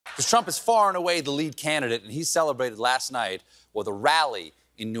Because Trump is far and away the lead candidate, and he celebrated last night with a rally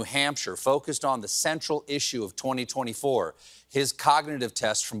in New Hampshire focused on the central issue of 2024, his cognitive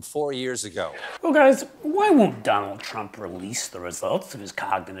test from 4 years ago. Well, guys, why won't Donald Trump release the results of his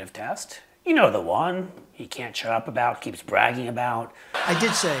cognitive test? You know the one he can't shut up about, keeps bragging about. I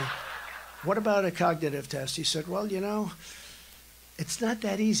did say, what about a cognitive test? He said, well, you know, it's not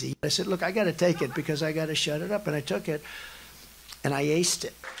that easy. I said, look, I got to take it because I got to shut it up. And I took it, and I aced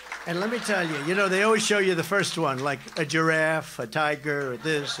it. And let me tell you, you know, they always show you the first one, like a giraffe, a tiger, or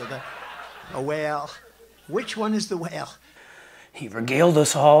this, or that, a whale. Which one is the whale? He regaled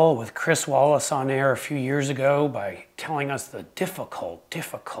us all with Chris Wallace on air a few years ago by telling us the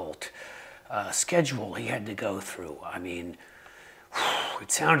difficult schedule he had to go through. I mean,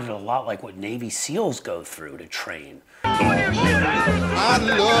 it sounded a lot like what Navy SEALs go through to train. I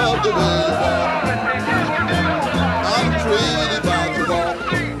love the way you walk. I'm crazy about you walk.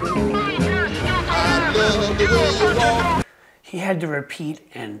 I love the way you walk. He had to repeat,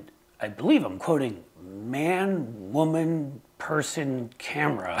 and I believe I'm quoting, man, woman, person,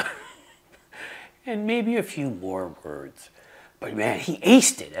 camera, and maybe a few more words. But man, he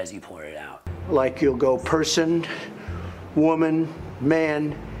aced it, as he pointed out. Like you'll go person, woman,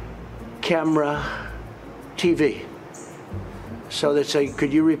 man, camera, TV. So they say,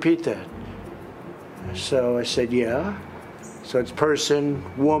 could you repeat that? So I said, yeah. So it's person,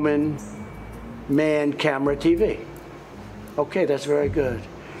 woman, man, camera, TV. Okay, that's very good.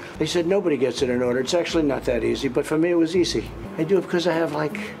 They said, nobody gets it in order. It's actually not that easy, but for me it was easy. I do it because I have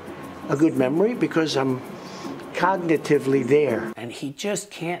like a good memory, because I'm cognitively there. And he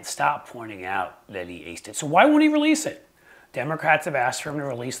just can't stop pointing out that he aced it. So why won't he release it? Democrats have asked for him to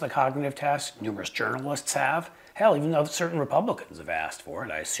release the cognitive test. Numerous journalists have. Hell, even though certain Republicans have asked for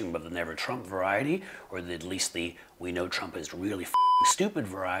it, I assume of the never Trump variety, or at least the we know Trump is really stupid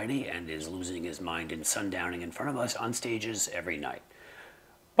variety and is losing his mind and sundowning in front of us on stages every night.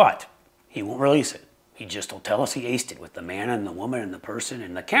 But he won't release it. He just will tell us he aced it with the man and the woman and the person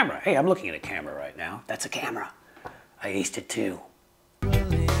and the camera. Hey, I'm looking at a camera right now. That's a camera. I aced it too.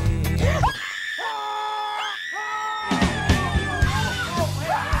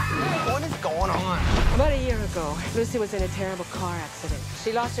 What is going on? About a year ago, Lucy was in a terrible car accident.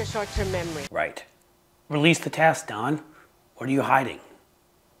 She lost her short-term memory. Right. Release the test, Don. What are you hiding?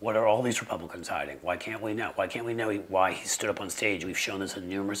 What are all these Republicans hiding? Why can't we know? Why can't we know why he stood up on stage? We've shown this in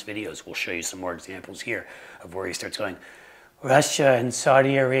numerous videos. We'll show you some more examples here of where he starts going, Russia and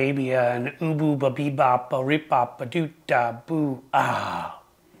Saudi Arabia and ubu babibop ripop badoota boo ah.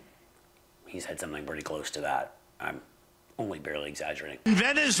 He said something pretty close to that. I'm only barely exaggerating.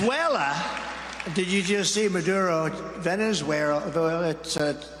 Venezuela, did you just see Maduro? Venezuela, it's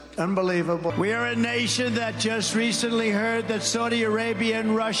unbelievable. We are a nation that just recently heard that Saudi Arabia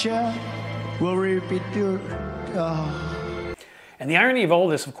and Russia will repeat your... Oh. And the irony of all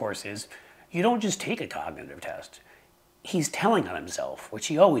this, of course, is you don't just take a cognitive test. He's telling on himself, which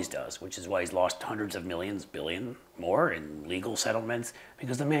he always does, which is why he's lost hundreds of millions, billion more in legal settlements,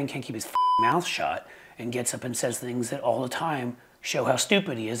 because the man can't keep his mouth shut and gets up and says things that all the time show how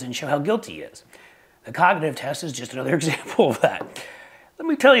stupid he is and show how guilty he is. The cognitive test is just another example of that. Let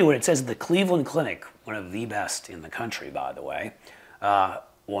me tell you what it says at the Cleveland Clinic, one of the best in the country, by the way,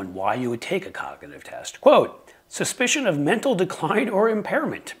 on why you would take a cognitive test. Quote, suspicion of mental decline or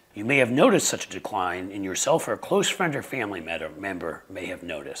impairment. You may have noticed such a decline in yourself, or a close friend or family member may have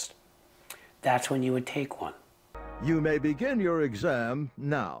noticed. That's when you would take one. You may begin your exam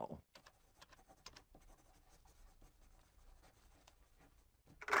now.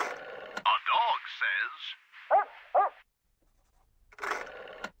 A dog says.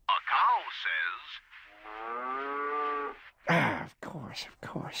 A cow says. Ah, of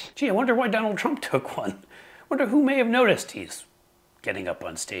course. Gee, I wonder why Donald Trump took one. Wonder who may have noticed he's getting up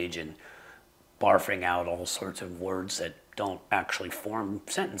on stage and barfing out all sorts of words that don't actually form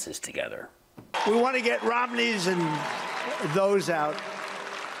sentences together. We want to get Romneys and those out.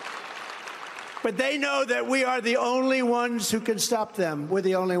 But they know that we are the only ones who can stop them. We're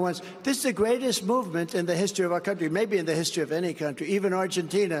the only ones. This is the greatest movement in the history of our country, maybe in the history of any country. Even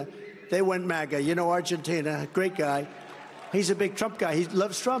Argentina, they went MAGA. You know Argentina, great guy. He's a big Trump guy. He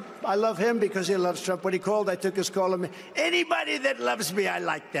loves Trump. I love him because he loves Trump. When he called, I took his call. Anybody that loves me, I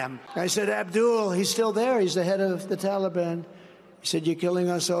like them. I said, Abdul, he's still there. He's the head of the Taliban. He said, you're killing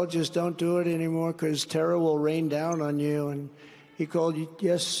our soldiers. Don't do it anymore because terror will rain down on you. And he called you,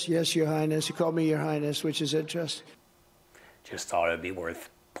 yes, Your Highness. He called me Your Highness, which is interesting. Just thought it'd be worth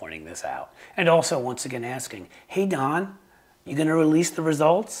pointing this out. And also, once again, asking, hey, Don, you going to release the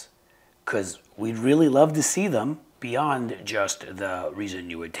results? Because we'd really love to see them. beyond just the reason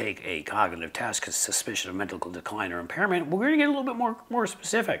you would take a cognitive test because suspicion of mental decline or impairment, we're going to get a little bit more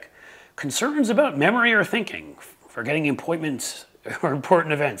specific. Concerns about memory or thinking, forgetting appointments or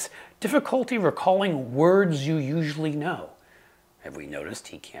important events, difficulty recalling words you usually know. Have we noticed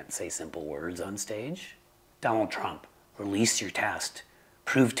he can't say simple words on stage? Donald Trump, release your test.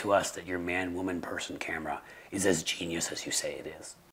 Prove to us that your man, woman, person camera is as genius as you say it is.